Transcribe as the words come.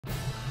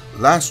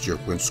Last year,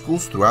 when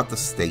schools throughout the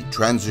state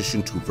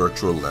transitioned to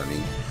virtual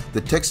learning,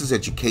 the Texas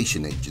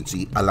Education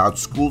Agency allowed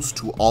schools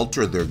to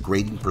alter their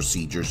grading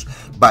procedures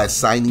by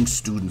assigning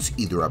students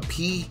either a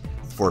P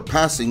for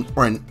passing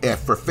or an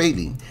F for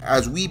failing.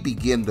 As we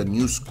begin the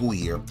new school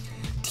year,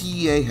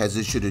 TEA has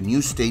issued a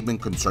new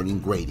statement concerning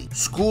grading.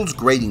 Schools'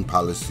 grading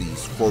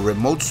policies for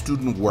remote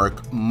student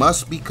work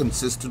must be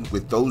consistent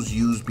with those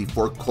used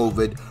before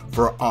COVID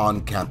for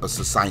on-campus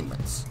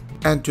assignments.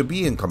 And to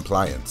be in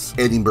compliance,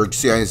 Edinburgh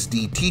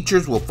CISD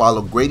teachers will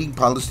follow grading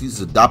policies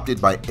adopted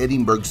by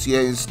Edinburgh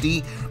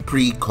CISD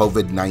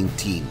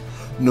pre-COVID-19.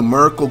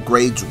 Numerical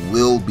grades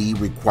will be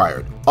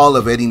required. All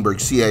of Edinburgh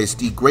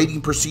CISD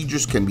grading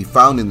procedures can be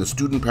found in the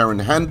student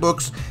parent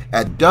handbooks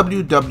at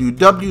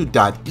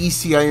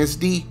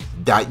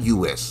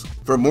www.ecisd.us.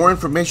 For more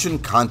information,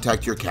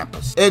 contact your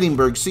campus.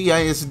 Edinburgh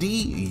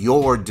CISD,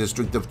 your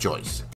district of choice.